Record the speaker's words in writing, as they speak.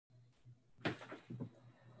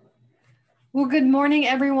Well, good morning,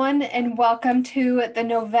 everyone, and welcome to the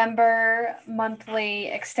November monthly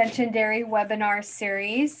Extension Dairy webinar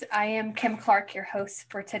series. I am Kim Clark, your host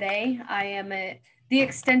for today. I am the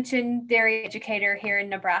Extension Dairy educator here in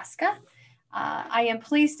Nebraska. I am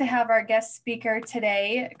pleased to have our guest speaker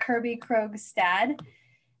today, Kirby Krogstad.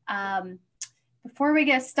 Before we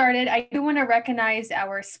get started, I do want to recognize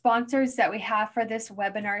our sponsors that we have for this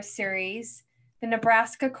webinar series: the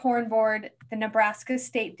Nebraska Corn Board, the Nebraska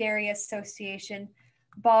State Dairy Association,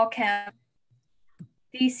 Balchem,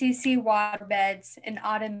 DCC Waterbeds, and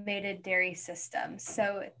Automated Dairy Systems.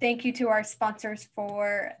 So thank you to our sponsors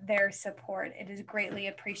for their support. It is greatly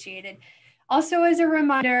appreciated. Also, as a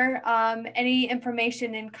reminder, any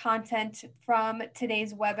information and content from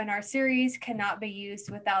today's webinar series cannot be used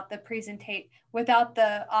without the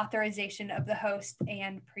authorization of the host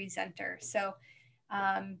and presenter. So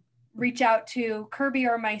reach out to Kirby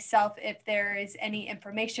or myself if there is any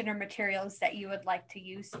information or materials that you would like to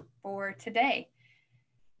use for today.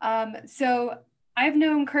 So I've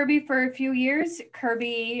known Kirby for a few years.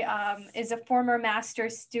 Kirby is a former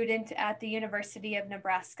master's student at the University of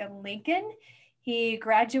Nebraska-Lincoln. He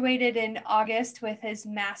graduated in August with his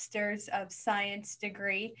Master's of Science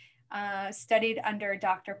degree, studied under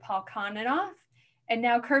Dr. Paul Koninoff. And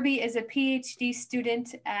now Kirby is a PhD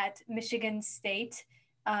student at Michigan State,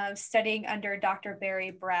 studying under Dr.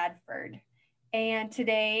 Barry Bradford. And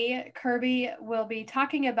today, Kirby will be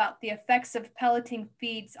talking about the effects of pelleting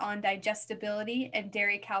feeds on digestibility and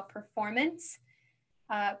dairy cow performance.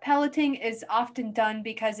 Pelleting is often done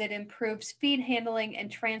because it improves feed handling and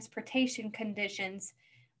transportation conditions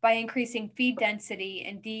by increasing feed density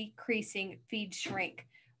and decreasing feed shrink,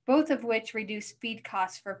 both of which reduce feed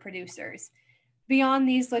costs for producers. Beyond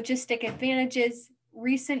these logistic advantages,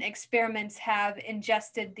 recent experiments have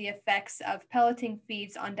ingested the effects of pelleting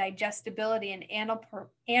feeds on digestibility and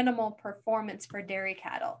animal performance for dairy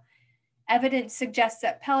cattle. Evidence suggests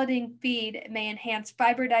that pelleting feed may enhance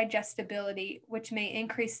fiber digestibility, which may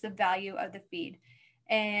increase the value of the feed.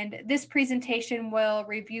 And this presentation will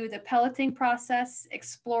review the pelleting process,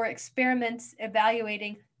 explore experiments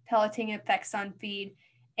evaluating pelleting effects on feed,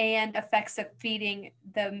 and effects of feeding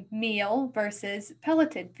the meal versus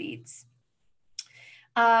pelleted feeds.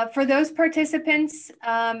 For those participants,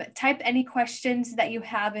 type any questions that you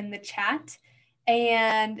have in the chat,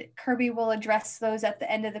 and Kirby will address those at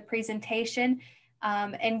the end of the presentation.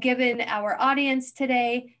 And given our audience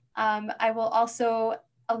today, I will also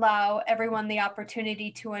allow everyone the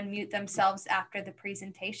opportunity to unmute themselves after the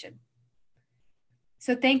presentation.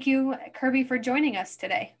 So thank you, Kirby, for joining us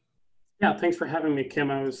today. Yeah, thanks for having me,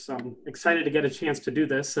 Kim. I was excited to get a chance to do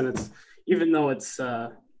this, and even though it's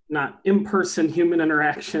not in-person human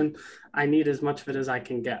interaction, I need as much of it as I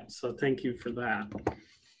can get. So thank you for that.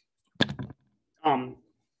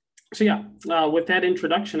 With that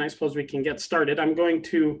introduction, I suppose we can get started. I'm going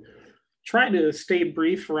to try to stay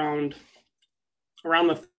brief around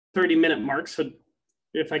the 30-minute mark. So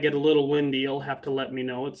if I get a little windy, you'll have to let me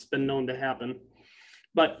know. It's been known to happen.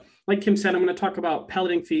 But like Kim said, I'm going to talk about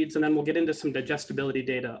pelleting feeds, and then we'll get into some digestibility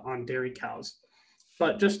data on dairy cows.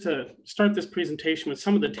 But just to start this presentation with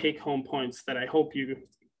some of the take-home points that I hope you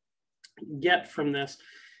get from this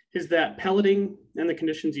is that pelleting and the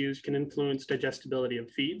conditions used can influence digestibility of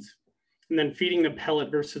feeds. And then feeding the pellet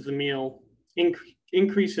versus the meal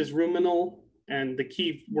increases ruminal, and the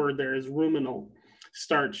key word there is ruminal,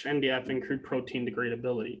 starch, NDF, and crude protein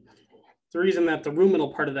degradability. The reason that the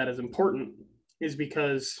ruminal part of that is important is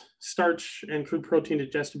because starch and crude protein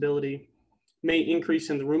digestibility may increase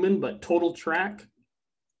in the rumen, but total track,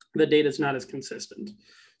 the data is not as consistent.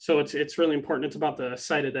 So it's really important. It's about the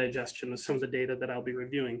site of digestion of some of the data that I'll be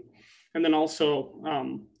reviewing. And then also,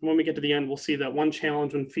 when we get to the end, we'll see that one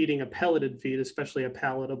challenge when feeding a pelleted feed, especially a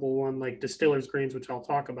palatable one like distiller's grains, which I'll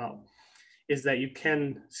talk about, is that you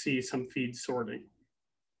can see some feed sorting.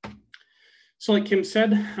 So like Kim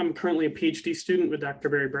said, I'm currently a PhD student with Dr.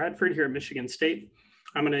 Barry Bradford here at Michigan State.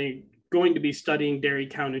 I'm going to be studying dairy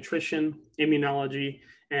cow nutrition, immunology,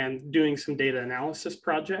 and doing some data analysis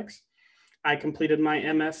projects. I completed my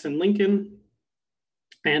MS in Lincoln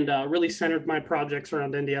and really centered my projects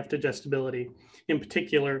around NDF digestibility, in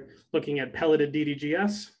particular, looking at pelleted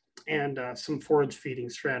DDGS and some forage feeding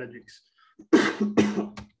strategies.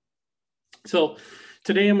 So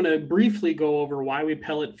today I'm going to briefly go over why we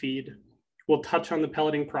pellet feed. We'll touch on the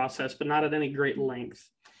pelleting process, but not at any great length.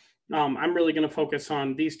 I'm really going to focus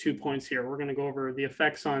on these 2 points here. We're going to go over the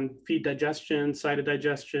effects on feed digestion, site of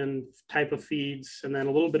digestion, type of feeds, and then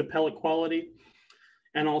a little bit of pellet quality,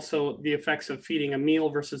 and also the effects of feeding a meal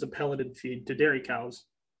versus a pelleted feed to dairy cows.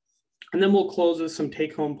 And then we'll close with some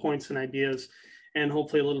take-home points and ideas and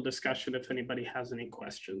hopefully a little discussion if anybody has any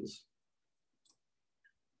questions.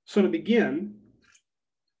 So to begin,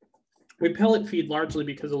 we pellet feed largely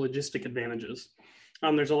because of logistic advantages.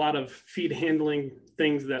 There's a lot of feed handling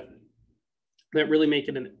things that really make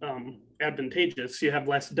it advantageous. You have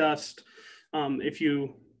less dust. If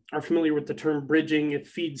you are familiar with the term bridging, if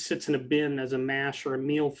feed sits in a bin as a mash or a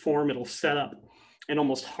meal form, it'll set up and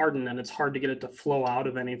almost harden, and it's hard to get it to flow out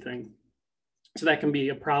of anything. So that can be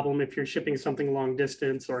a problem if you're shipping something long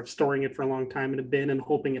distance or storing it for a long time in a bin and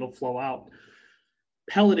hoping it'll flow out.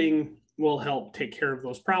 Pelleting will help take care of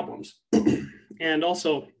those problems. And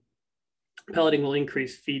also, pelleting will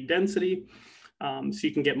increase feed density, so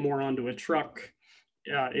you can get more onto a truck.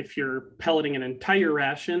 If you're pelleting an entire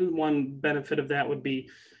ration, one benefit of that would be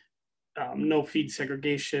no feed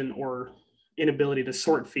segregation or inability to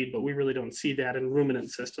sort feed, but we really don't see that in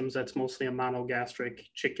ruminant systems. That's mostly a monogastric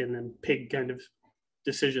chicken and pig kind of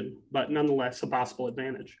decision, but nonetheless a possible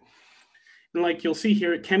advantage. And like you'll see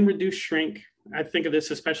here, it can reduce shrink. I think of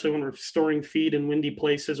this especially when we're storing feed in windy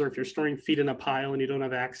places, or if you're storing feed in a pile and you don't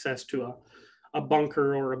have access to a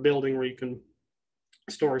bunker or a building where you can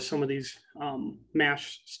store some of these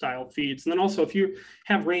mash style feeds. And then also if you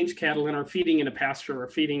have range cattle and are feeding in a pasture or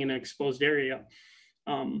feeding in an exposed area,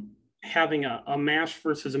 having a mash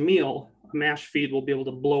versus a meal, a mash feed will be able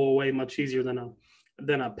to blow away much easier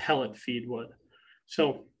than a pellet feed would.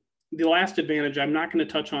 So the last advantage I'm not going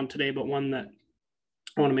to touch on today, but one that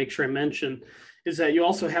I want to make sure I mention, is that you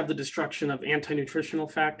also have the destruction of anti-nutritional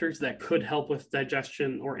factors that could help with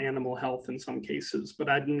digestion or animal health in some cases, but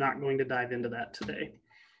I'm not going to dive into that today.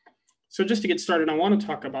 So just to get started, I want to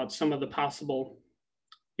talk about some of the possible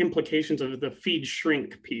implications of the feed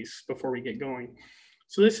shrink piece before we get going.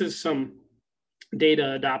 So this is some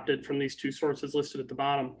data adopted from these two sources listed at the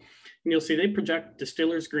bottom. And you'll see they project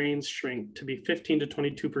distillers' grains shrink to be 15 to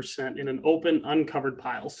 22% in an open, uncovered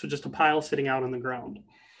pile. So just a pile sitting out on the ground.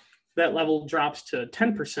 That level drops to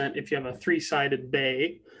 10% if you have a three-sided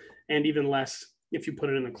bay, and even less if you put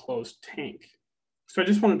it in a closed tank. So I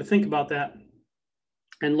just wanted to think about that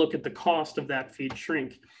and look at the cost of that feed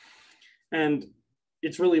shrink. And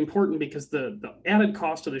it's really important because the added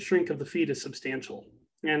cost of the shrink of the feed is substantial.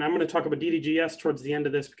 And I'm going to talk about DDGS towards the end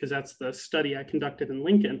of this because that's the study I conducted in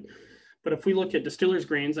Lincoln. But if we look at distillers'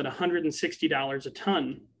 grains at $160 a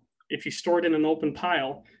ton, if you store it in an open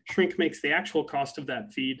pile, shrink makes the actual cost of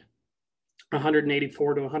that feed $184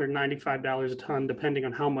 to $195 a ton, depending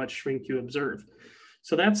on how much shrink you observe.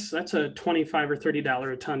 So that's a $25 or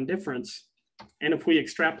 $30 a ton difference. And if we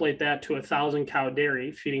extrapolate that to 1,000 cow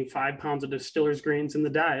dairy feeding 5 pounds of distillers' grains in the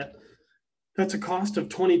diet, that's a cost of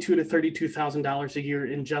 $22,000 to $32,000 a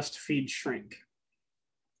year in just feed shrink.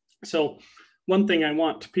 So one thing I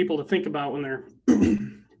want people to think about when they're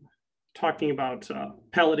talking about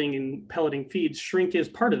pelleting and pelleting feeds, shrink is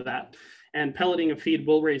part of that. And pelleting a feed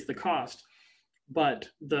will raise the cost. But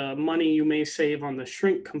the money you may save on the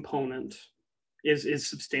shrink component is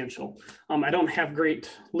substantial. I don't have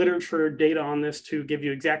great literature data on this to give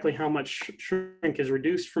you exactly how much shrink is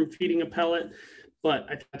reduced from feeding a pellet, but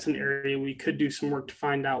I think that's an area we could do some work to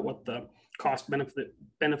find out what the cost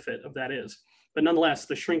benefit of that is. But nonetheless,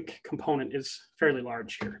 the shrink component is fairly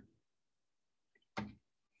large here.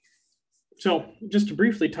 So just to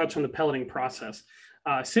briefly touch on the pelleting process,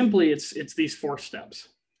 simply it's these 4 steps.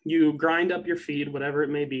 You grind up your feed, whatever it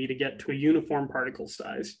may be, to get to a uniform particle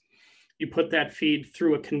size. You put that feed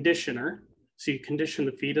through a conditioner. So you condition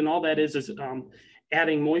the feed, and all that is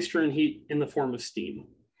adding moisture and heat in the form of steam.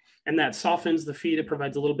 And that softens the feed. It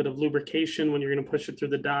provides a little bit of lubrication when you're going to push it through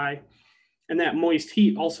the die. And that moist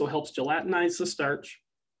heat also helps gelatinize the starch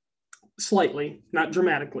slightly, not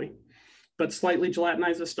dramatically, but slightly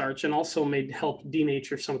gelatinize the starch, and also may help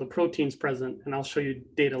denature some of the proteins present. And I'll show you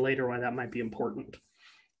data later why that might be important.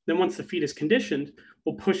 Then once the feed is conditioned,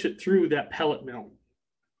 we'll push it through that pellet mill,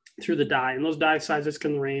 through the die. And those die sizes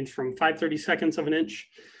can range from 5/32 of an inch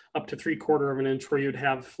up to 3/4 of an inch, where you'd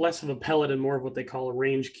have less of a pellet and more of what they call a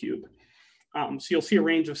range cube. So you'll see a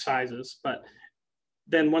range of sizes, but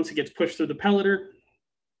then once it gets pushed through the pelleter,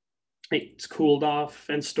 it's cooled off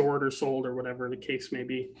and stored or sold or whatever the case may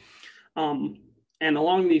be. And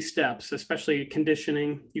along these steps, especially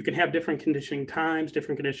conditioning, you can have different conditioning times,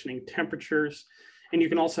 different conditioning temperatures, and you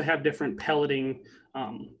can also have different pelleting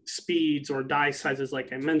speeds or die sizes,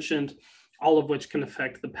 like I mentioned, all of which can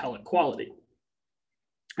affect the pellet quality.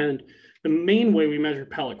 And the main way we measure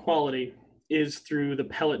pellet quality is through the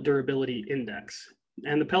pellet durability index.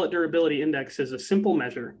 And the pellet durability index is a simple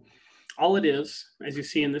measure. All it is, as you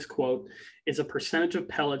see in this quote, is a percentage of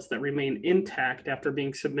pellets that remain intact after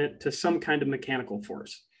being submitted to some kind of mechanical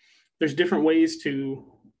force. There's different ways to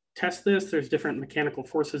test this. There's different mechanical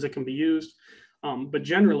forces that can be used, but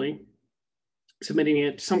generally submitting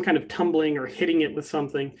it, some kind of tumbling or hitting it with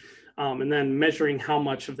something, and then measuring how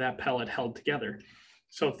much of that pellet held together.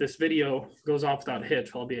 So if this video goes off without a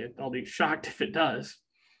hitch, I'll be shocked if it does.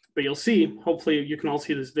 But you'll see, hopefully you can all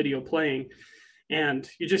see this video playing, and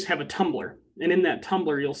you just have a tumbler. And in that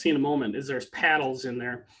tumbler, you'll see in a moment, is there's paddles in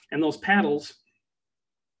there. And those paddles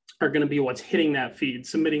are going to be what's hitting that feed,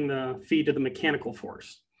 submitting the feed to the mechanical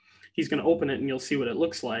force. He's going to open it and you'll see what it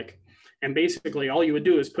looks like. And basically all you would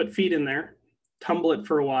do is put feed in there, tumble it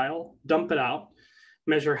for a while, dump it out,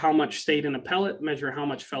 measure how much stayed in a pellet, measure how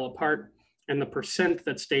much fell apart, and the percent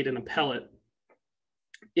that stayed in a pellet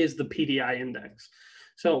is the PDI index.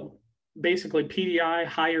 So basically PDI,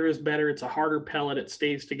 higher is better. It's a harder pellet, it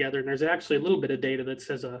stays together. And there's actually a little bit of data that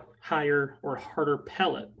says a higher or harder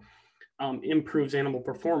pellet improves animal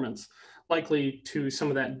performance, likely to some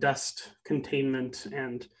of that dust containment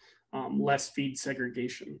and less feed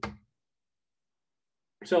segregation.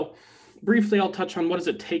 So briefly, I'll touch on what does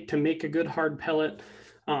it take to make a good hard pellet.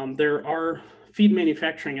 There are feed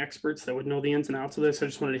manufacturing experts that would know the ins and outs of this. I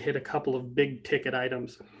just wanted to hit a couple of big ticket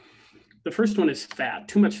items. The first one is fat.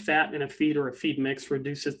 Too much fat in a feed or a feed mix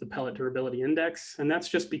reduces the pellet durability index. And that's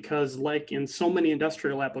just because, like in so many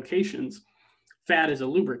industrial applications, fat is a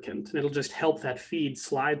lubricant, and it'll just help that feed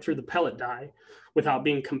slide through the pellet die without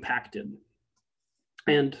being compacted.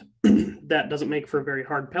 And that doesn't make for a very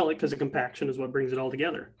hard pellet because the compaction is what brings it all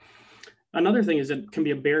together. Another thing is it can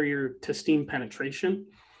be a barrier to steam penetration,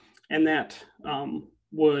 and that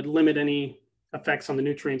would limit any effects on the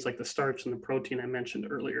nutrients like the starch and the protein I mentioned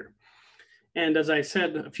earlier. And as I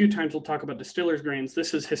said a few times, we'll talk about distillers grains.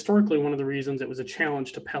 This is historically one of the reasons it was a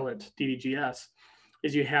challenge to pellet DDGS,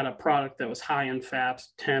 is you had a product that was high in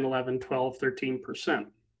fats, 10, 11, 12, 13%.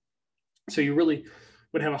 So you really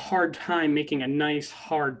would have a hard time making a nice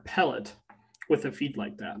hard pellet with a feed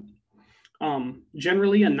like that.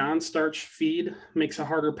 Generally, a non-starch feed makes a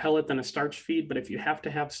harder pellet than a starch feed, but if you have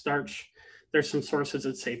to have starch, there's some sources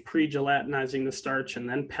that say pre-gelatinizing the starch and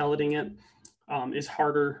then pelleting it is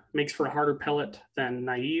harder, makes for a harder pellet than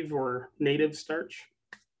naive or native starch.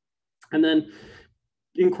 And then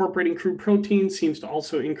incorporating crude protein seems to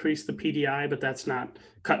also increase the PDI, but that's not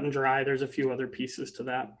cut and dry. There's a few other pieces to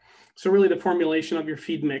that. So really the formulation of your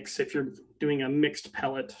feed mix, if you're doing a mixed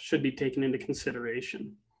pellet, should be taken into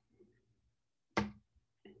consideration.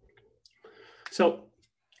 So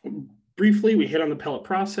briefly, we hit on the pellet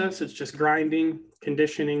process. It's just grinding,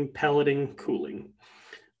 conditioning, pelleting, cooling.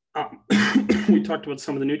 We talked about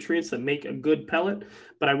some of the nutrients that make a good pellet,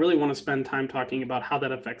 but I really want to spend time talking about how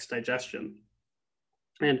that affects digestion.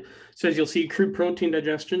 And so as you'll see, crude protein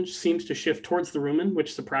digestion seems to shift towards the rumen,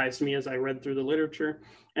 which surprised me as I read through the literature,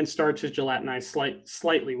 and starch is gelatinized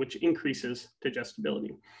slightly, which increases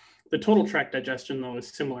digestibility. The total tract digestion, though, is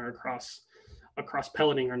similar across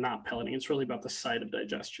pelleting or not pelleting. It's really about the site of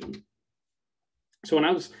digestion. So when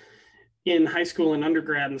I was in high school and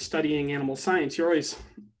undergrad and studying animal science, you always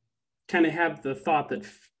kind of have the thought that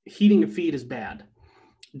heating a feed is bad.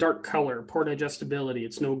 Dark color, poor digestibility,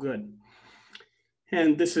 it's no good.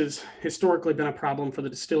 And this has historically been a problem for the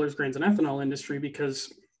distillers, grains, and ethanol industry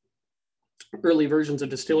because early versions of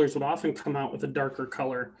distillers would often come out with a darker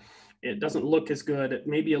color. It doesn't look as good. It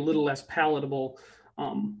may be a little less palatable,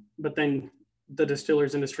 but then the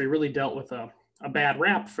distillers industry really dealt with a bad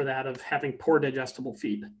rap for that of having poor digestible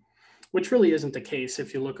feed, which really isn't the case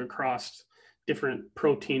if you look across different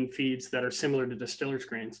protein feeds that are similar to distillers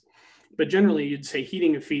grains. But generally, you'd say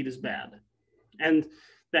heating a feed is bad. And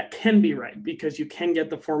that can be right because you can get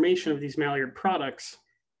the formation of these Maillard products,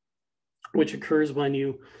 which occurs when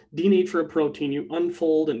you denature a protein, you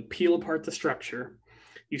unfold and peel apart the structure,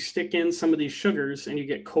 you stick in some of these sugars, and you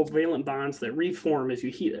get covalent bonds that reform as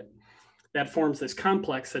you heat it. That forms this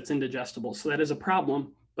complex that's indigestible. So that is a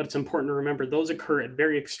problem, but it's important to remember those occur at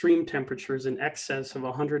very extreme temperatures in excess of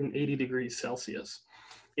 180 degrees Celsius.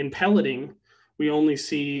 In pelleting, we only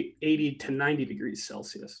see 80 to 90 degrees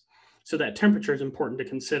Celsius. So that temperature is important to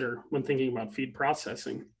consider when thinking about feed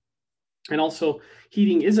processing. And also,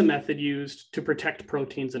 heating is a method used to protect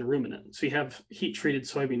proteins in a ruminant. So you have heat-treated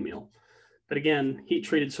soybean meal. But again,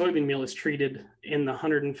 heat-treated soybean meal is treated in the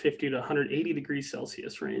 150 to 180 degrees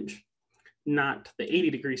Celsius range, not the 80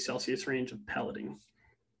 degrees Celsius range of pelleting.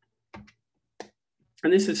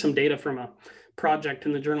 And this is some data from a project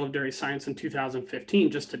in the Journal of Dairy Science in 2015,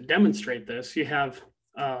 just to demonstrate this. You have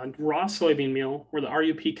raw soybean meal where the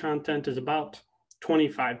RUP content is about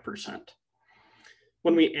 25%.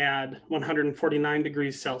 When we add 149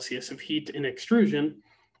 degrees Celsius of heat in extrusion,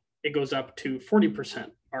 it goes up to 40%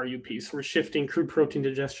 RUP. So we're shifting crude protein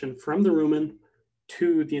digestion from the rumen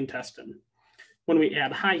to the intestine. When we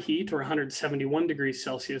add high heat or 171 degrees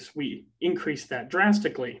Celsius, we increase that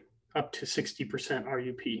drastically up to 60%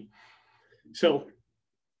 RUP. So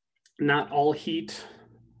not all heat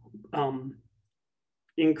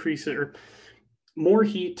increase or more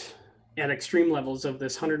heat at extreme levels of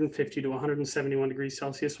this 150 to 171 degrees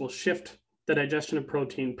Celsius will shift the digestion of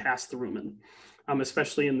protein past the rumen,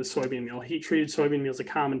 especially in the soybean meal. Heat-treated soybean meal is a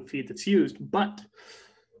common feed that's used, but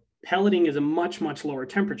pelleting is a much, much lower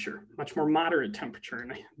temperature, much more moderate temperature.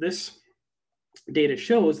 And this data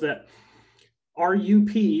shows that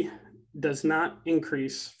RUP does not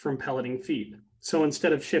increase from pelleting feed. So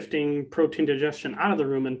instead of shifting protein digestion out of the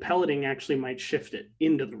rumen, pelleting actually might shift it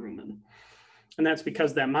into the rumen. And that's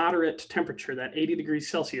because that moderate temperature, that 80 degrees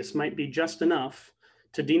Celsius, might be just enough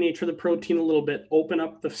to denature the protein a little bit, open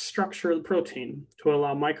up the structure of the protein to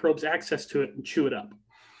allow microbes access to it and chew it up.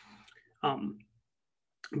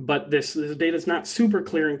 But this data is not super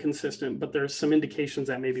clear and consistent, but there's some indications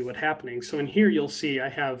that may be what's happening. So in here, you'll see I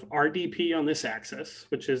have RDP on this axis,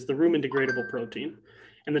 which is the rumen degradable protein,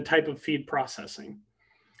 and the type of feed processing.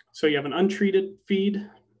 So you have an untreated feed,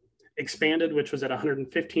 expanded, which was at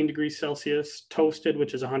 115 degrees Celsius, toasted,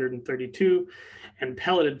 which is 132, and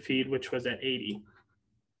pelleted feed, which was at 80.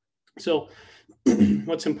 So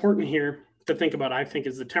what's important here to think about, I think,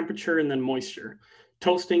 is the temperature and then moisture.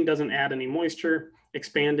 Toasting doesn't add any moisture.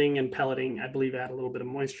 Expanding and pelleting, I believe, add a little bit of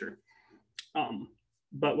moisture.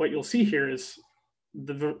 But what you'll see here is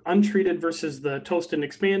the untreated versus the toasted and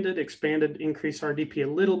expanded. Expanded increase RDP a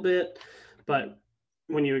little bit, but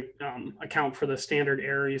when you account for the standard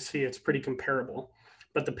error, you see it's pretty comparable.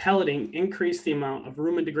 But the pelleting increased the amount of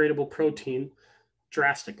rumen degradable protein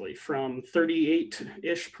drastically from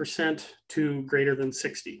 38-ish% to greater than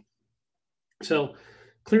 60. So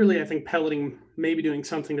clearly, I think pelleting may be doing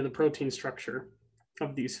something to the protein structure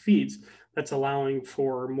of these feeds that's allowing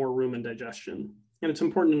for more rumen digestion. And it's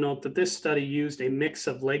important to note that this study used a mix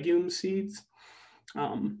of legume seeds,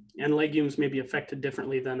 and legumes may be affected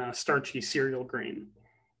differently than a starchy cereal grain.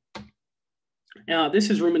 This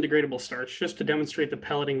is rumen degradable starch, just to demonstrate that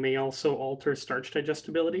pelleting may also alter starch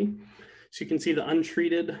digestibility. So you can see the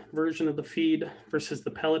untreated version of the feed versus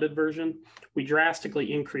the pelleted version. We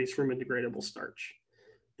drastically increase rumen degradable starch.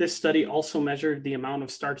 This study also measured the amount of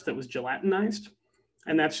starch that was gelatinized.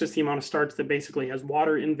 And that's just the amount of starch that basically has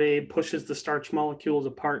water invade, pushes the starch molecules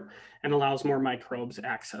apart, and allows more microbes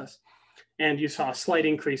access. And you saw a slight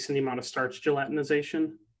increase in the amount of starch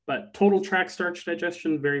gelatinization, but total tract starch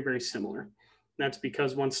digestion, very, very similar. And that's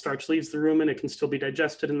because once starch leaves the rumen, it can still be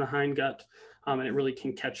digested in the hindgut, and it really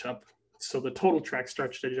can catch up. So the total tract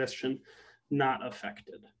starch digestion, not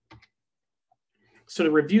affected. So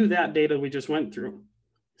to review that data we just went through,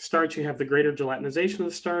 starch, you have the greater gelatinization of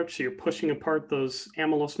the starch, so you're pushing apart those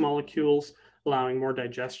amylose molecules, allowing more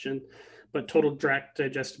digestion, but total tract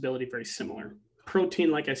digestibility, very similar.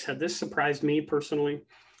 Protein, like I said, this surprised me personally,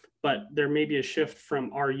 but there may be a shift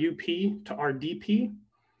from RUP to RDP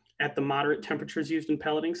at the moderate temperatures used in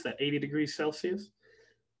pelleting, so that 80 degrees Celsius.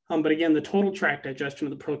 But again, the total tract digestion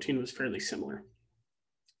of the protein was fairly similar.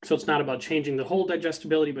 So it's not about changing the whole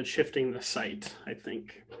digestibility, but shifting the site, I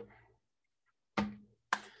think.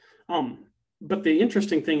 But the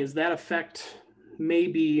interesting thing is that effect may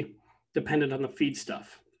be dependent on the feed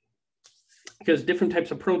stuff, because different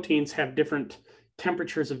types of proteins have different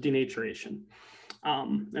temperatures of denaturation.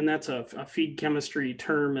 And that's a feed chemistry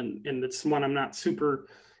term, and it's one I'm not super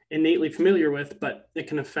innately familiar with, but it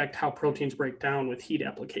can affect how proteins break down with heat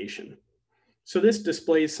application. So this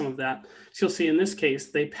displays some of that. So you'll see in this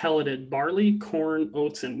case, they pelleted barley, corn,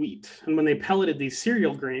 oats, and wheat. And when they pelleted these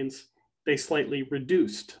cereal grains, they slightly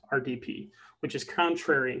reduced RDP, which is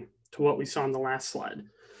contrary to what we saw in the last slide.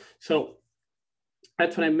 So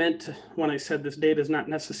that's what I meant when I said this data is not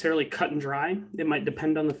necessarily cut and dry. It might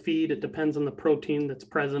depend on the feed. It depends on the protein that's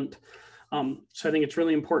present. So I think it's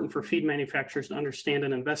really important for feed manufacturers to understand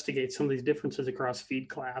and investigate some of these differences across feed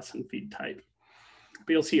class and feed type.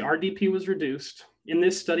 But you'll see RDP was reduced. In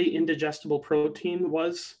this study, indigestible protein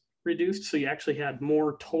was reduced. So you actually had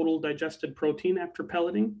more total digested protein after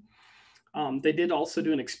pelleting. They did also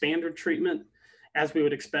do an expander treatment. As we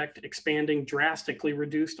would expect, expanding drastically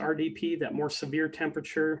reduced RDP, that more severe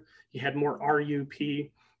temperature. You had more RUP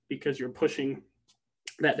because you're pushing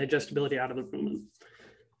that digestibility out of the rumen.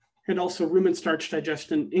 And also rumen starch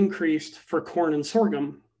digestion increased for corn and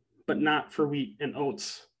sorghum, but not for wheat and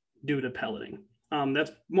oats due to pelleting.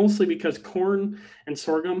 That's mostly because corn and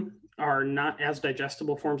sorghum are not as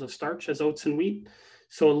digestible forms of starch as oats and wheat.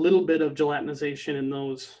 So a little bit of gelatinization in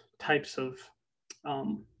those types of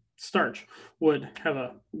starch would have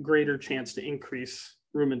a greater chance to increase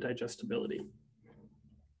rumen digestibility.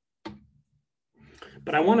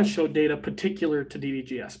 But I want to show data particular to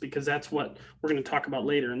DDGS because that's what we're going to talk about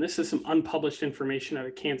later. And this is some unpublished information out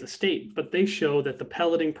of Kansas State, but they show that the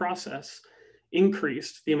pelleting process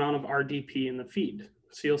increased the amount of RDP in the feed.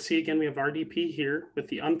 So you'll see again, we have RDP here with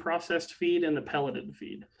the unprocessed feed and the pelleted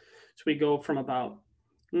feed. So we go from about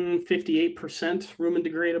 58% rumen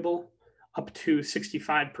degradable up to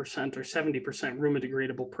 65% or 70% rumen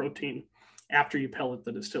degradable protein after you pellet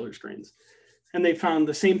the distiller's grains. And they found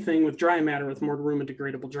the same thing with dry matter, with more rumen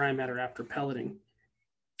degradable dry matter after pelleting.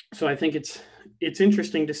 So I think it's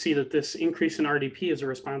interesting to see that this increase in RDP is a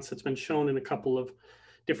response that's been shown in a couple of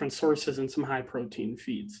different sources in some high protein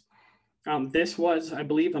feeds. This was, I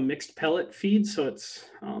believe, a mixed pellet feed. So it's,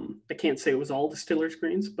 I can't say it was all distiller's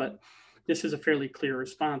grains, but this is a fairly clear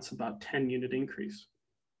response, about 10 unit increase.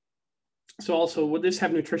 So also, would this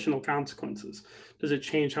have nutritional consequences? Does it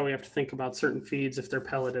change how we have to think about certain feeds if they're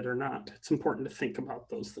pelleted or not? It's important to think about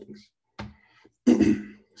those things.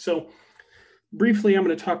 So briefly, I'm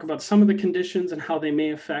going to talk about some of the conditions and how they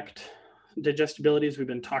may affect digestibility as we've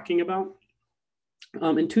been talking about.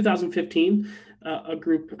 In 2015, a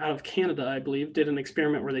group out of Canada, I believe, did an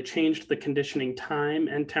experiment where they changed the conditioning time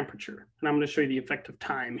and temperature. And I'm going to show you the effect of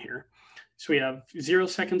time here. So we have 0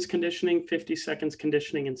 seconds conditioning, 50 seconds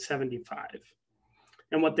conditioning, and 75.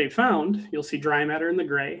 And what they found, you'll see dry matter in the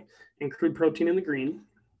gray and crude protein in the green.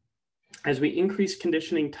 As we increased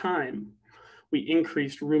conditioning time, we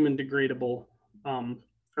increased rumen degradable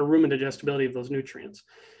or rumen digestibility of those nutrients.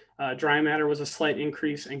 Dry matter was a slight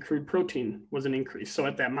increase and crude protein was an increase. So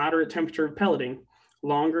at that moderate temperature of pelleting,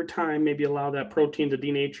 longer time maybe allow that protein to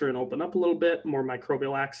denature and open up a little bit, more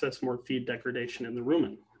microbial access, more feed degradation in the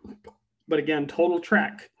rumen. But again, total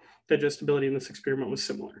track digestibility in this experiment was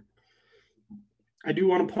similar. I do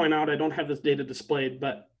want to point out, I don't have this data displayed,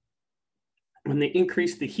 but when they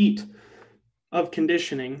increased the heat of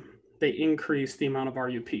conditioning, they increase the amount of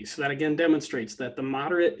RUP. So that again demonstrates that the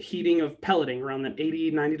moderate heating of pelleting around that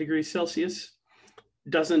 80, 90 degrees Celsius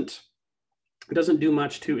doesn't do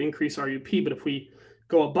much to increase RUP. But if we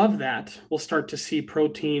go above that, we'll start to see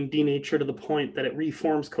protein denature to the point that it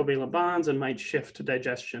reforms covalent bonds and might shift to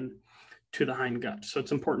digestion to the hindgut. So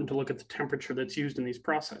it's important to look at the temperature that's used in these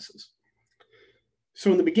processes. So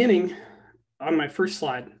in the beginning, on my first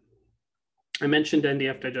slide, I mentioned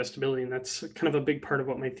NDF digestibility, and that's kind of a big part of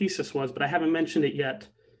what my thesis was, but I haven't mentioned it yet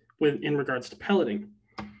in regards to pelleting.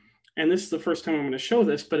 And this is the first time I'm going to show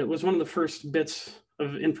this, but it was one of the first bits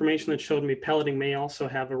of information that showed me pelleting may also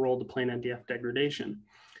have a role to play in NDF degradation.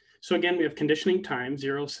 So again, we have conditioning time,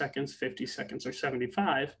 0 seconds, 50 seconds, or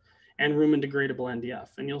 75, and rumen degradable NDF.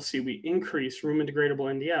 And you'll see we increase rumen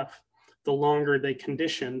degradable NDF the longer they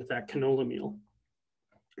conditioned that canola meal.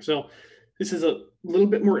 So this is a little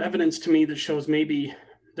bit more evidence to me that shows maybe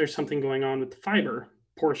there's something going on with the fiber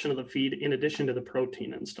portion of the feed in addition to the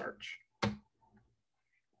protein and starch.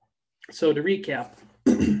 So to recap,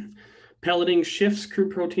 pelleting shifts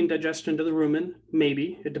crude protein digestion to the rumen,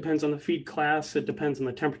 maybe. It depends on the feed class. It depends on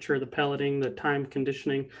the temperature of the pelleting, the time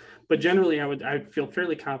conditioning. But generally, I feel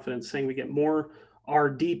fairly confident saying we get more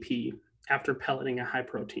RDP after pelleting a high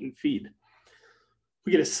protein feed.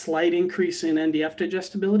 We get a slight increase in NDF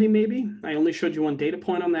digestibility, maybe. I only showed you one data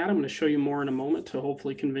point on that. I'm going to show you more in a moment to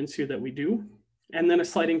hopefully convince you that we do. And then a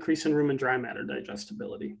slight increase in rumen dry matter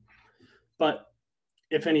digestibility. But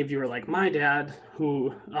if any of you are like my dad,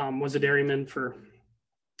 who was a dairyman for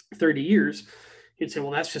 30 years, he'd say,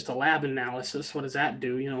 well, that's just a lab analysis. What does that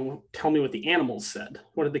do? You know, tell me what the animals said.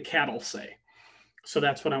 What did the cattle say? So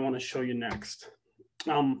that's what I want to show you next.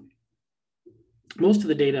 Most of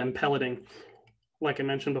the data in pelleting, like I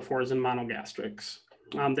mentioned before, is in monogastrics.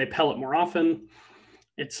 They pellet more often.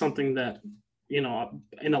 It's something that, you know,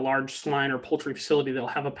 in a large swine or poultry facility, they'll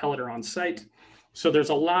have a pelleter on site. So there's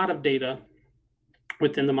a lot of data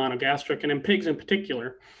within the monogastric, and in pigs in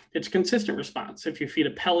particular, it's a consistent response. If you feed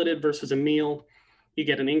a pelleted versus a meal, you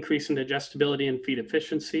get an increase in digestibility and feed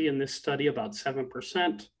efficiency. In this study, about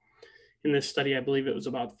 7%. In this study, I believe it was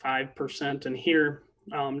about 5%. And here,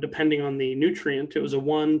 depending on the nutrient, it was a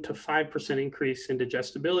 1 to 5% increase in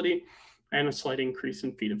digestibility and a slight increase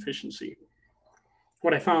in feed efficiency.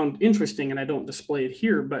 What I found interesting, and I don't display it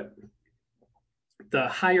here, but the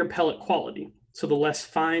higher pellet quality, so the less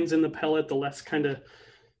fines in the pellet, the less kind of,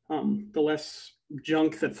 the less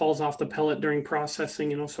junk that falls off the pellet during processing,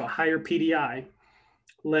 you know, so a higher PDI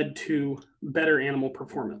led to better animal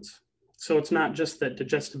performance. So it's not just that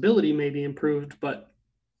digestibility may be improved, but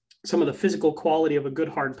some of the physical quality of a good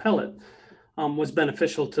hard pellet was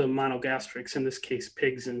beneficial to monogastrics, in this case,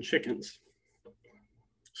 pigs and chickens.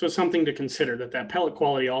 So it's something to consider that pellet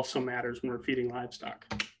quality also matters when we're feeding livestock.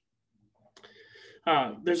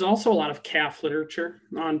 There's also a lot of calf literature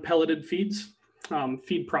on pelleted feeds.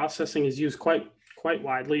 Feed processing is used quite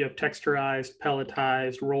widely. You have texturized,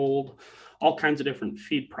 pelletized, rolled, all kinds of different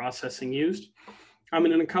feed processing used.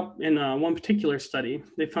 In one particular study,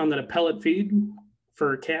 they found that a pellet feed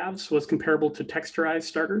for calves was comparable to texturized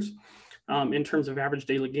starters in terms of average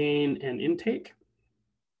daily gain and intake.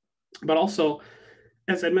 But also,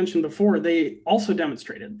 as I mentioned before, they also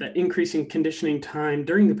demonstrated that increasing conditioning time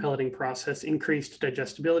during the pelleting process increased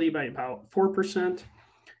digestibility by about 4%,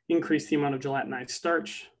 increased the amount of gelatinized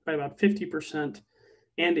starch by about 50%,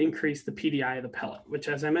 and increased the PDI of the pellet, which,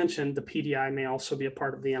 as I mentioned, the PDI may also be a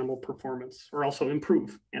part of the animal performance or also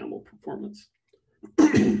improve animal performance.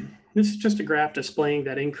 This is just a graph displaying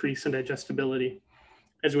that increase in digestibility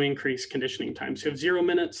as we increase conditioning time. So you have 0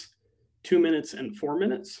 minutes, 2 minutes, and 4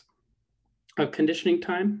 minutes of conditioning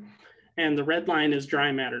time. And the red line is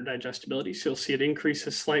dry matter digestibility. So you'll see it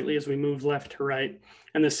increases slightly as we move left to right.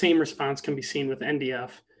 And the same response can be seen with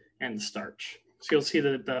NDF and the starch. So you'll see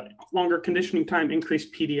that the longer conditioning time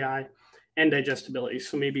increased PDI and digestibility,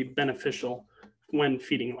 so may be beneficial when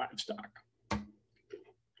feeding livestock.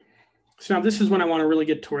 So now this is when I want to really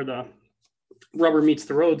get to where the rubber meets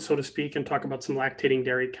the road, so to speak, and talk about some lactating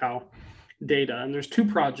dairy cow data. And there's 2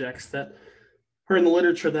 projects that are in the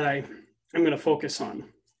literature that I'm going to focus on.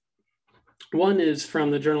 One is from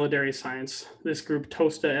the Journal of Dairy Science, this group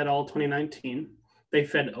Tosta et al. 2019. They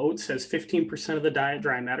fed oats as 15% of the diet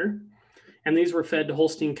dry matter. And these were fed to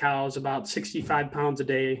Holstein cows about 65 pounds a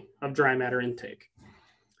day of dry matter intake.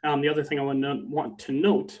 The other thing I want to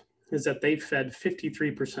note is that they fed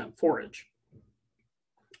 53% forage.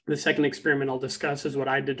 The second experiment I'll discuss is what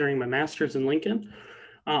I did during my master's in Lincoln.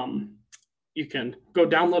 You can go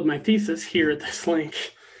download my thesis here at this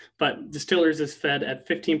link, but distillers is fed at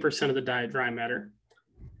 15% of the diet dry matter.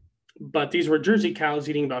 But these were Jersey cows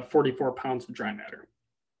eating about 44 pounds of dry matter.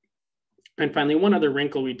 And finally, one other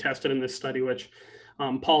wrinkle we tested in this study, which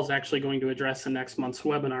Paul's actually going to address in next month's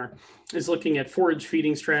webinar, is looking at forage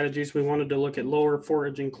feeding strategies. We wanted to look at lower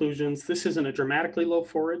forage inclusions. This isn't a dramatically low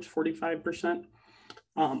forage, 45%,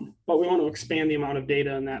 but we want to expand the amount of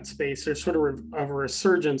data in that space. There's sort of a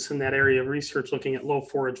resurgence in that area of research looking at low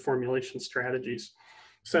forage formulation strategies.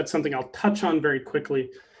 So that's something I'll touch on very quickly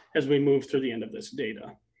as we move through the end of this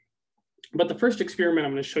data. But the first experiment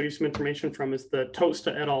I'm going to show you some information from is the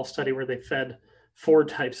Tosta et al. Study where they fed 4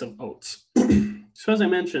 types of oats. So as I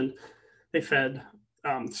mentioned, they fed,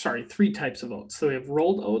 3 types of oats. So we have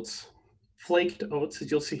rolled oats, flaked oats, as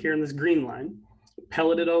you'll see here in this green line,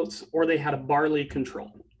 pelleted oats, or they had a barley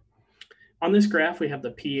control. On this graph, we have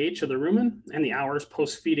the pH of the rumen and the hours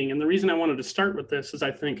post-feeding. And the reason I wanted to start with this is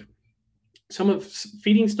I think some of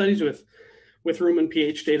feeding studies with rumen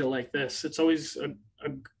pH data like this, it's always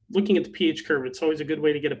looking at the pH curve, it's always a good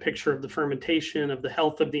way to get a picture of the fermentation, of the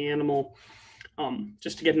health of the animal,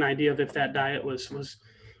 just to get an idea of if that diet was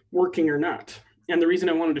working or not. And the reason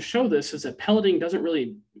I wanted to show this is that pelleting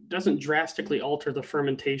doesn't drastically alter the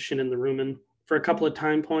fermentation in the rumen. For a couple of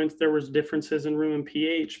time points, there was differences in rumen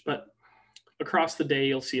pH, but across the day,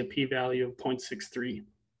 you'll see a p-value of 0.63.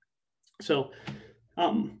 So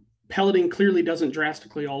pelleting clearly doesn't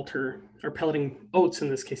drastically alter, or pelleting oats in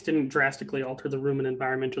this case didn't drastically alter the rumen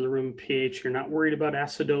environment or the rumen pH. You're not worried about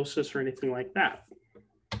acidosis or anything like that.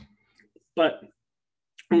 But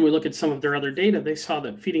when we look at some of their other data, they saw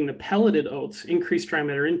that feeding the pelleted oats increased dry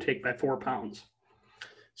matter intake by 4 pounds.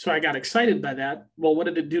 So I got excited by that. Well, what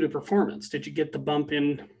did it do to performance? Did you get the bump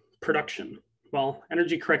in production? Well,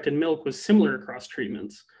 energy corrected milk was similar across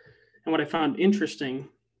treatments. And what I found interesting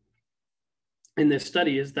in this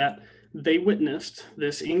study is that they witnessed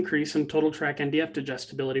this increase in total track NDF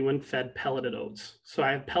digestibility when fed pelleted oats. So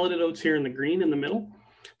I have pelleted oats here in the green in the middle,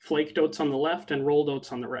 flaked oats on the left, and rolled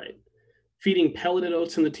oats on the right. Feeding pelleted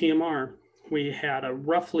oats in the TMR, we had a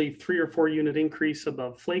roughly 3 or 4 unit increase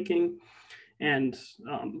above flaking, and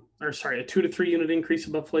a 2 to 3 unit increase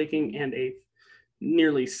above flaking, and a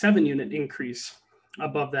nearly 7 unit increase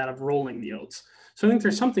above that of rolling the oats. So I think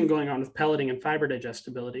there's something going on with pelleting and fiber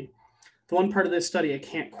digestibility. The one part of this study I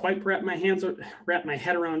can't quite wrap my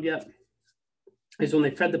head around yet is when they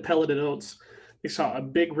fed the pelleted oats, they saw a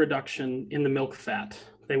big reduction in the milk fat.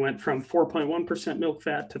 They went from 4.1% milk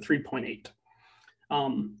fat to 3.8.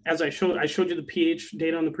 As I showed you the pH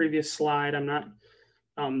data on the previous slide.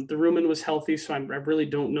 The rumen was healthy, so I really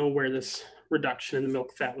don't know where this reduction in the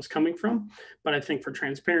milk fat was coming from. But I think for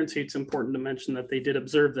transparency, it's important to mention that they did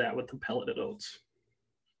observe that with the pelleted oats.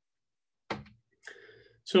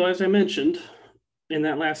 So as I mentioned, in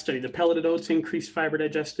that last study, the pelleted oats increased fiber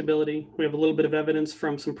digestibility. We have a little bit of evidence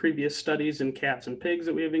from some previous studies in calves and pigs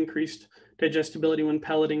that we have increased digestibility when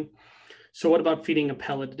pelleting. So what about feeding a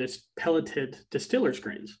pelleted distiller's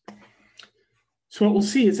grains? So what we'll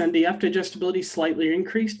see is NDF digestibility slightly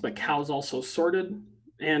increased, but cows also sorted.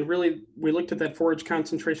 And really, we looked at that forage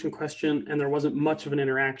concentration question, and there wasn't much of an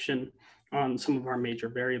interaction on some of our major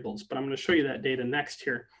variables. But I'm going to show you that data next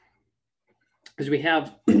here. As we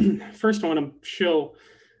have, first I want to show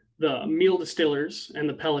the meal distillers and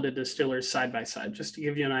the pelleted distillers side by side, just to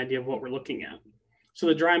give you an idea of what we're looking at. So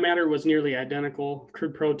the dry matter was nearly identical,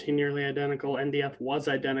 crude protein nearly identical, NDF was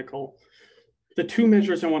identical. The two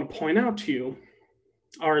measures I want to point out to you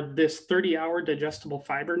are this 30-hour digestible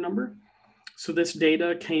fiber number. So this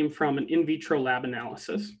data came from an in vitro lab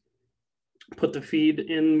analysis. Put the feed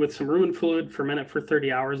in with some rumen fluid, ferment it for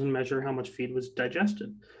 30 hours, and measure how much feed was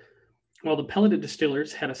digested. Well, the pelleted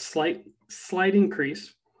distillers had a slight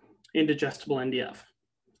increase in digestible NDF.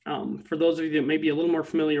 For those of you that may be a little more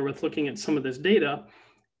familiar with looking at some of this data,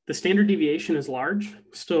 the standard deviation is large.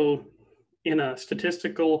 So in a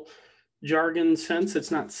statistical jargon sense,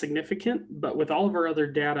 it's not significant, but with all of our other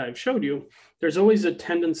data I've showed you, there's always a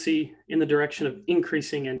tendency in the direction of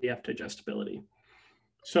increasing NDF digestibility.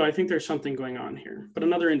 So I think there's something going on here. But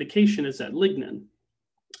another indication is that lignin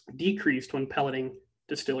decreased when pelleting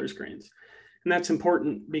distillers' grains. And that's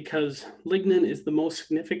important because lignin is the most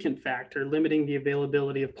significant factor limiting the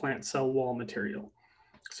availability of plant cell wall material.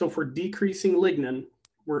 So if we're decreasing lignin,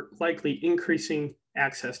 we're likely increasing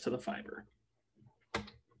access to the fiber.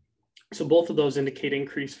 So both of those indicate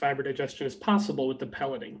increased fiber digestion is possible with the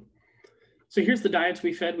pelleting. So here's the diets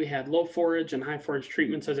we fed. We had low forage and high forage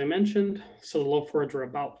treatments, as I mentioned. So the low forage were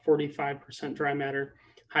about 45% dry matter.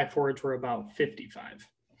 High forage were about 55.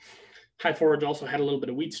 High forage also had a little bit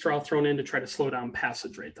of wheat straw thrown in to try to slow down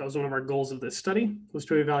passage rate. That was one of our goals of this study, was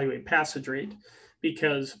to evaluate passage rate,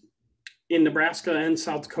 because in Nebraska and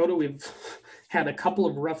South Dakota, we've had a couple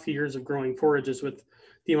of rough years of growing forages with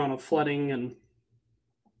the amount of flooding and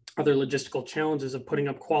other logistical challenges of putting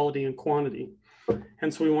up quality and quantity.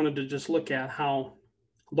 And so we wanted to just look at how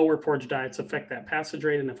lower forage diets affect that passage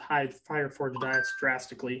rate, and if higher forage diets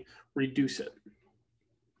drastically reduce it.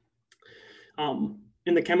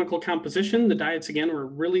 In the chemical composition, the diets again were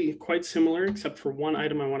really quite similar, except for one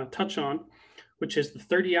item I want to touch on, which is the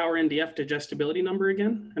 30-hour NDF digestibility number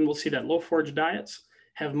again. And we'll see that low forage diets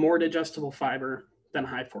have more digestible fiber than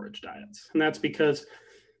high forage diets. And that's because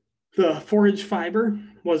the forage fiber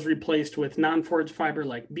was replaced with non-forage fiber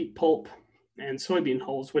like beet pulp and soybean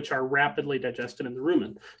hulls, which are rapidly digested in the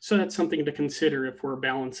rumen. So that's something to consider if we're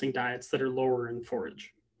balancing diets that are lower in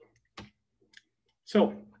forage.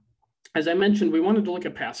 So as I mentioned, we wanted to look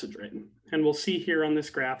at passage rate. And we'll see here on this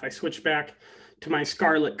graph, I switched back to my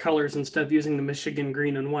scarlet colors instead of using the Michigan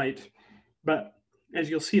green and white. But as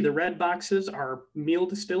you'll see, the red boxes are meal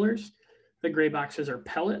distillers, the gray boxes are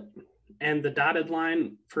pellet, and the dotted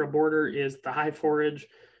line for a border is the high forage,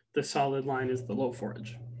 the solid line is the low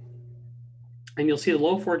forage. And you'll see the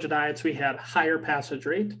low forage diets, we had higher passage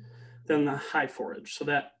rate than the high forage. So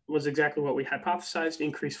that was exactly what we hypothesized: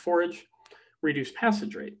 increased forage, reduced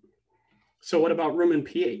passage rate. So what about rumen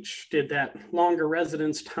pH? Did that longer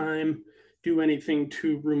residence time do anything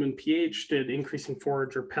to rumen pH? Did increasing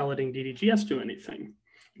forage or pelleting DDGS do anything?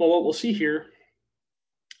 Well, what we'll see here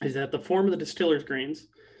is that the form of the distiller's grains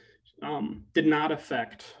did not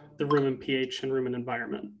affect the rumen pH and rumen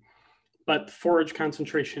environment, but forage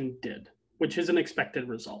concentration did, which is an expected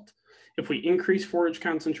result. If we increase forage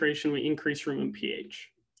concentration, we increase rumen pH.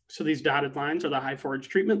 So these dotted lines are the high forage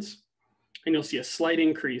treatments, and you'll see a slight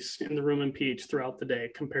increase in the rumen pH throughout the day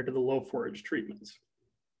compared to the low forage treatments.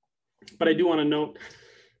 But I do want to note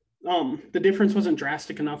the difference wasn't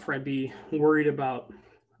drastic enough where I'd be worried about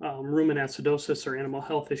rumen acidosis or animal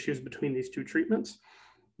health issues between these two treatments.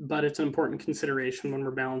 But it's an important consideration when we're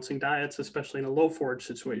balancing diets, especially in a low forage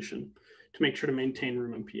situation, to make sure to maintain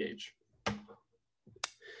rumen pH.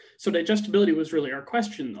 So digestibility was really our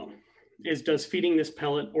question, though, is does feeding this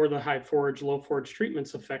pellet or the high forage, low forage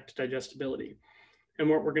treatments affect digestibility? And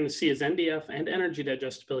what we're going to see is NDF and energy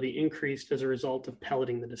digestibility increased as a result of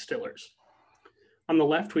pelleting the distillers. On the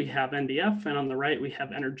left, we have NDF, and on the right, we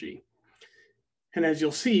have energy. And as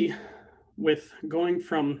you'll see, with going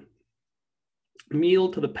from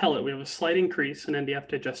meal to the pellet, we have a slight increase in NDF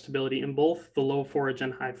digestibility in both the low forage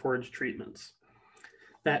and high forage treatments.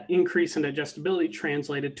 That increase in digestibility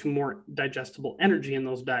translated to more digestible energy in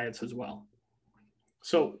those diets as well.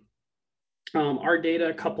 So our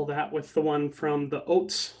data, couple that with the one from the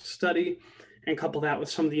oats study, and couple that with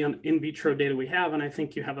some of the in vitro data we have, and I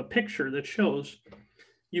think you have a picture that shows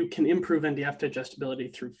you can improve NDF digestibility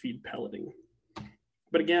through feed pelleting.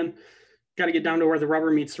 But again, got to get down to where the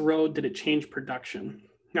rubber meets the road. Did it change production?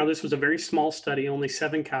 Now, this was a very small study, only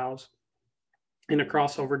 7 cows. in a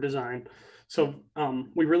crossover design. So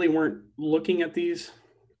we really weren't looking at these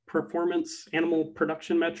performance animal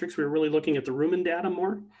production metrics. We were really looking at the rumen data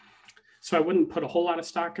more. So I wouldn't put a whole lot of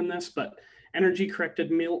stock in this, but energy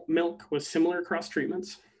corrected milk was similar across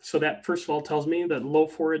treatments. So that first of all tells me that low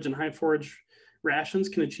forage and high forage rations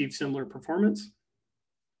can achieve similar performance.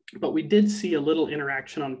 But we did see a little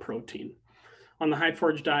interaction on protein. On the high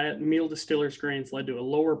forage diet, meal distillers grains led to a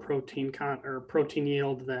lower protein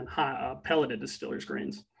yield than pelleted distillers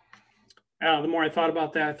grains. The more I thought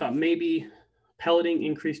about that, I thought maybe pelleting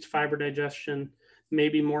increased fiber digestion,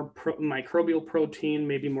 maybe more microbial protein,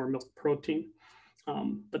 maybe more milk protein.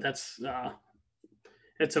 But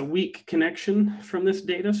it's a weak connection from this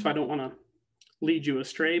data, so I don't want to lead you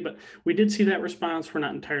astray. But we did see that response. We're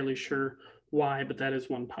not entirely sure why, but that is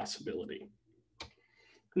one possibility.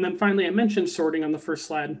 And then finally, I mentioned sorting on the first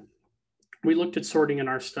slide. We looked at sorting in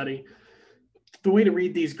our study. The way to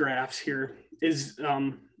read these graphs here is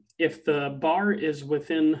if the bar is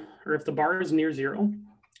within, or if the bar is near zero,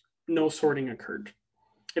 no sorting occurred.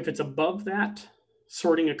 If it's above that,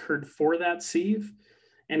 sorting occurred for that sieve.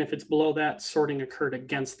 And if it's below that, sorting occurred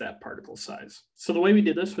against that particle size. So the way we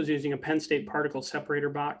did this was using a Penn State particle separator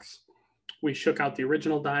box. We shook out the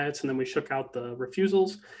original diets and then we shook out the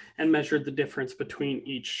refusals and measured the difference between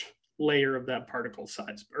each layer of that particle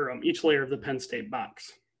size, or each layer of the Penn State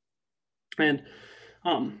box. And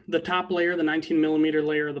the top layer, the 19 millimeter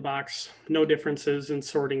layer of the box, no differences in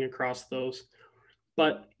sorting across those.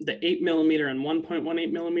 But the 8 millimeter and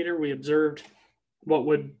 1.18 millimeter, we observed what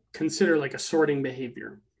would consider like a sorting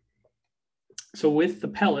behavior. So with the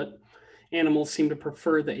pellet, animals seem to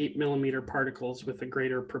prefer the 8 millimeter particles with a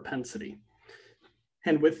greater propensity.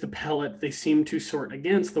 And with the pellet, they seem to sort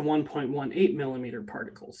against the 1.18 millimeter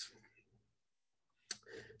particles.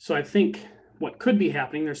 So I think what could be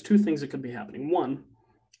happening, there's two things that could be happening. One,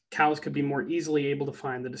 cows could be more easily able to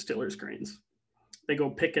find the distiller's grains. They go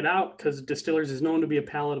pick it out because distillers is known to be a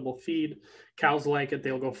palatable feed. Cows like it,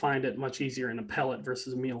 they'll go find it much easier in a pellet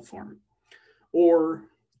versus meal form. Or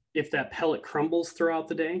if that pellet crumbles throughout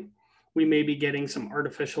the day, we may be getting some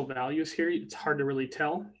artificial values here. It's hard to really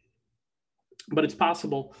tell, but it's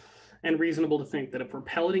possible and reasonable to think that if we're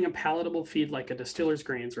pelleting a palatable feed like a distiller's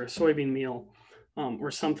grains or a soybean meal,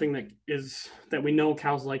 or something that we know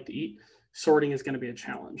cows like to eat, sorting is going to be a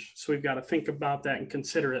challenge. So we've got to think about that and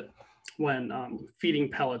consider it when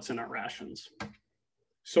feeding pellets in our rations.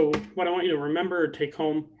 So what I want you to remember or take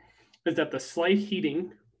home is that the slight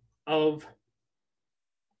heating of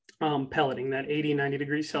pelleting, that 80, 90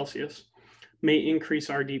 degrees Celsius, may increase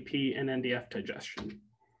RDP and NDF digestion.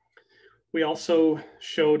 We also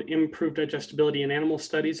showed improved digestibility in animal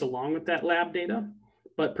studies along with that lab data,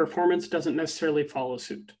 but performance doesn't necessarily follow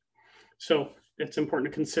suit. So it's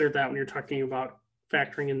important to consider that when you're talking about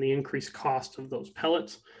factoring in the increased cost of those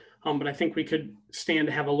pellets. But I think we could stand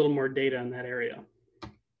to have a little more data in that area.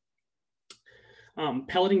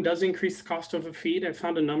 Pelleting does increase the cost of a feed. I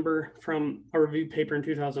found a number from a review paper in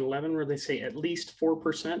 2011 where they say at least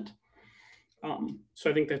 4%. So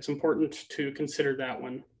I think that's important to consider that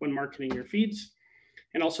when marketing your feeds.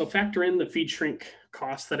 And also factor in the feed shrink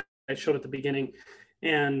costs that I showed at the beginning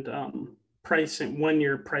and pricing when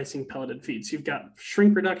you're pricing pelleted feeds. You've got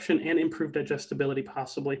shrink reduction and improved digestibility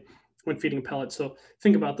possibly when feeding pellets. So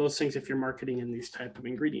think about those things if you're marketing in these type of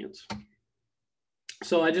ingredients.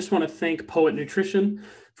 So I just want to thank Poet Nutrition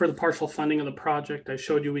for the partial funding of the project. I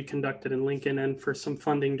showed you we conducted in Lincoln and for some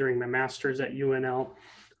funding during my master's at UNL,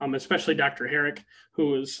 especially Dr. Herrick, who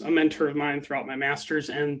was a mentor of mine throughout my master's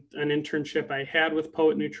and an internship I had with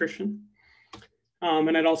Poet Nutrition.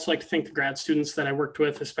 And I'd also like to thank the grad students that I worked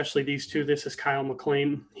with, especially these two. This is Kyle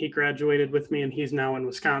McLean. He graduated with me and he's now in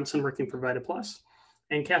Wisconsin working for VitaPlus.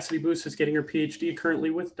 And Cassidy Boos is getting her PhD currently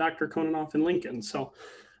with Dr. Konanoff in Lincoln. So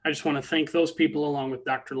I just want to thank those people along with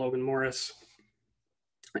Dr. Logan Morris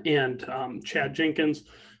and Chad Jenkins,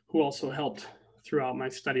 who also helped throughout my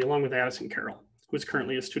study, along with Addison Carroll, who is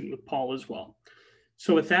currently a student with Paul as well.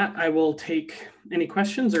 So with that, I will take any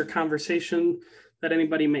questions or conversation that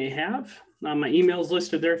anybody may have. My email is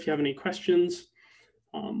listed there if you have any questions.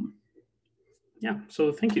 Yeah,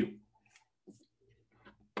 so thank you.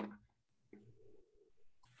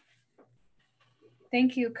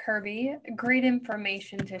 Thank you, Kirby. Great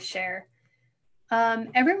information to share.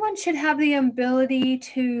 Everyone should have the ability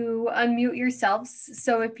to unmute yourselves.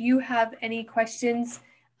 So if you have any questions,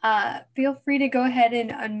 feel free to go ahead and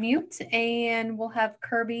unmute and we'll have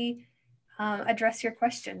Kirby address your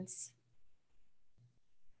questions.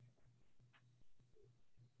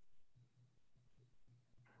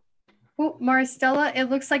 Oh, Maristella, it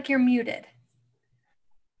looks like you're muted.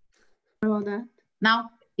 About that.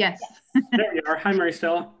 Now? Yes. There you are. Hi, Mary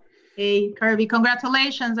Stella. Hey, Kirby,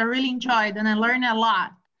 congratulations. I really enjoyed and I learned a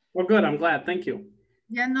lot. Well, good. I'm glad. Thank you.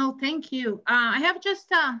 Yeah, no, thank you. I have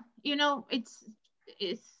just, you know, it's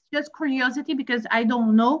just curiosity because I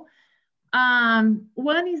don't know.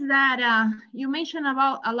 One is that you mentioned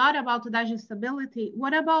about a lot about digestibility.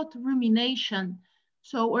 What about rumination?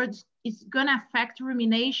 So, or it's going to affect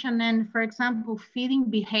rumination and, for example, feeding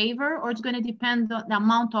behavior, or it's going to depend on the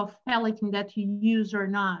amount of pelleting that you use or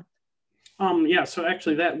not? Yeah, so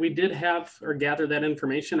actually that we did have or gather that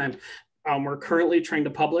information. We're currently trying to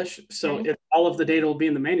publish, so Okay. all of the data will be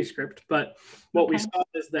in the manuscript. But what we saw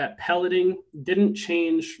is that pelleting didn't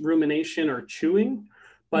change rumination or chewing,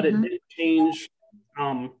 but it did change,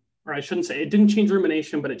 or I shouldn't say it didn't change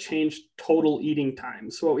rumination, but it changed total eating time.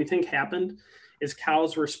 So what we think happened is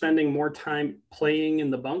cows were spending more time playing in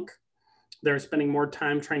the bunk. They're spending more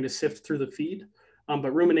time trying to sift through the feed,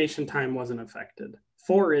 but rumination time wasn't affected.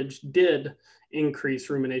 Forage did increase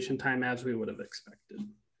rumination time as we would have expected.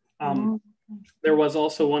 There was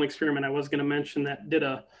also one experiment I was going to mention that did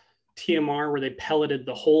a TMR where they pelleted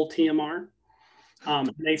the whole TMR.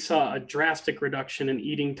 They saw a drastic reduction in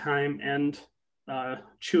eating time and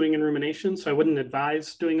chewing and rumination. So I wouldn't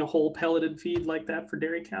advise doing a whole pelleted feed like that for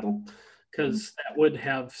dairy cattle, because that would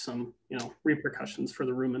have some, repercussions for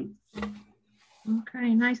the rumen.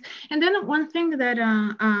 Okay, nice. And then one thing that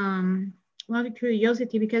a lot of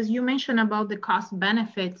curiosity, because you mentioned about the cost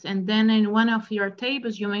benefits, and then in one of your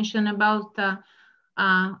tables you mentioned about that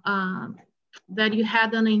you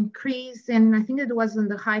had an increase, and I think it was in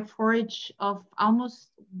the high forage of almost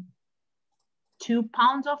 2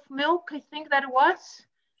 pounds of milk. I think that it was.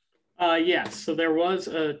 Yes, so there was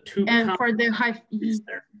a 2 and pound for the high.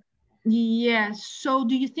 there. Yes. So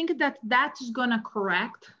do you think that that is going to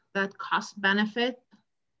correct that cost benefit?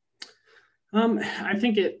 I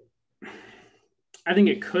think it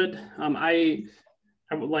could. I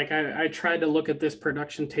tried to look at this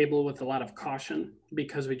production table with a lot of caution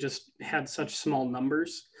because we just had such small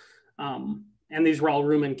numbers. And these were all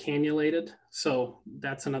rumen cannulated. So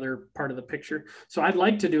that's another part of the picture. So I'd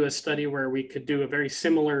like to do a study where we could do a very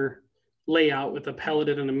similar layout with a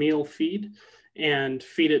pelleted and a meal feed and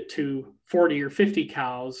feed it to 40 or 50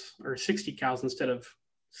 cows or 60 cows instead of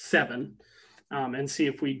 7. And see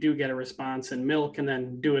if we do get a response in milk, and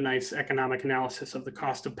then do a nice economic analysis of the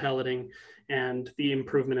cost of pelleting and the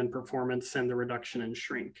improvement in performance and the reduction in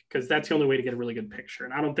shrink, because that's the only way to get a really good picture.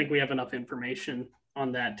 And I don't think we have enough information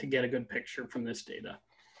on that to get a good picture from this data.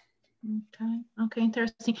 Okay,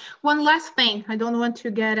 interesting. One last thing, I don't want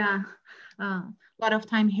to get a lot of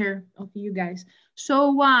time here of you guys.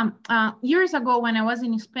 So years ago when I was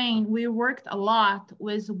in Spain, we worked a lot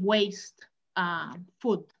with waste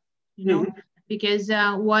food, because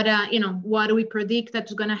what we predict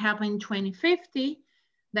that's going to happen in 2050,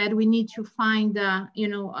 that we need to find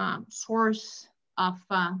source of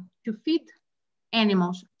to feed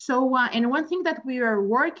animals. So and one thing that we are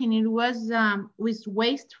working, it was with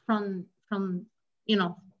waste from us,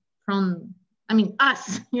 from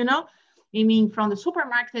the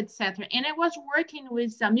supermarket, etc. And I was working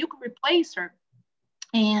with a milk replacer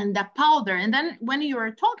and the powder. And then when you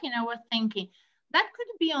were talking, I was thinking that could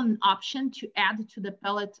be an option to add to the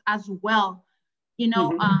pellets as well.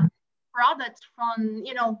 Products from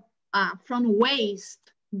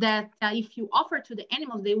waste that if you offer to the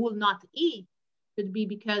animals, they will not eat. Could be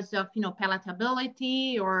because of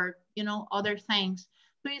palatability or other things.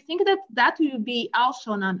 Do you think that that will be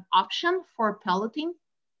also an option for pelleting?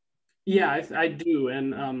 Yeah, I do,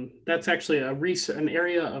 and that's actually an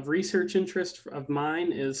area of research interest of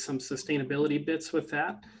mine, is some sustainability bits with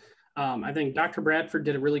that. I think Dr. Bradford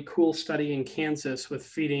did a really cool study in Kansas with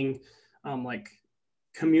feeding like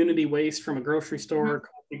community waste from a grocery store,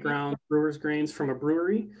 coffee grounds, brewer's grains from a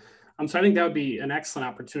brewery. So I think that would be an excellent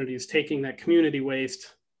opportunity, is taking that community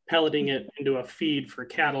waste, pelleting it into a feed for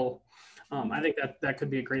cattle. I think that could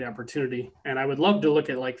be a great opportunity. And I would love to look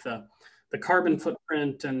at like the carbon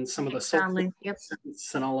footprint and some of the social and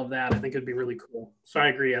all of that. I think it'd be really cool. So I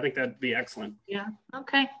agree. I think that'd be excellent. Yeah.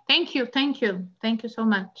 Okay. Thank you. Thank you. Thank you so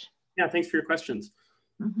much. Yeah. Thanks for your questions.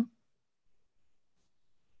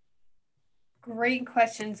 Great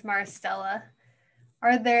questions, Maristella.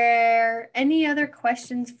 Are there any other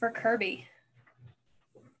questions for Kirby?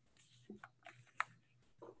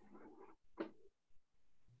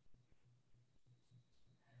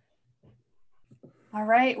 All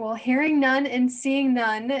right, well, hearing none and seeing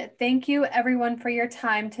none, thank you everyone for your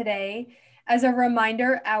time today. As a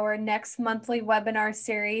reminder, our next monthly webinar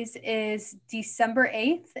series is December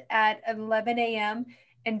 8th at 11 a.m.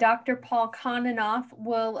 and Dr. Paul Koninoff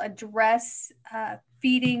will address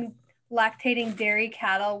feeding lactating dairy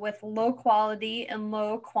cattle with low quality and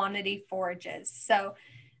low quantity forages. So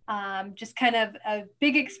just kind of a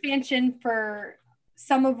big expansion for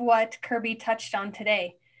some of what Kirby touched on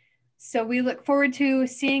today. So we look forward to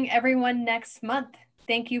seeing everyone next month.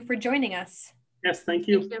 Thank you for joining us. Yes, thank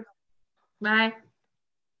you. Thank you. Bye.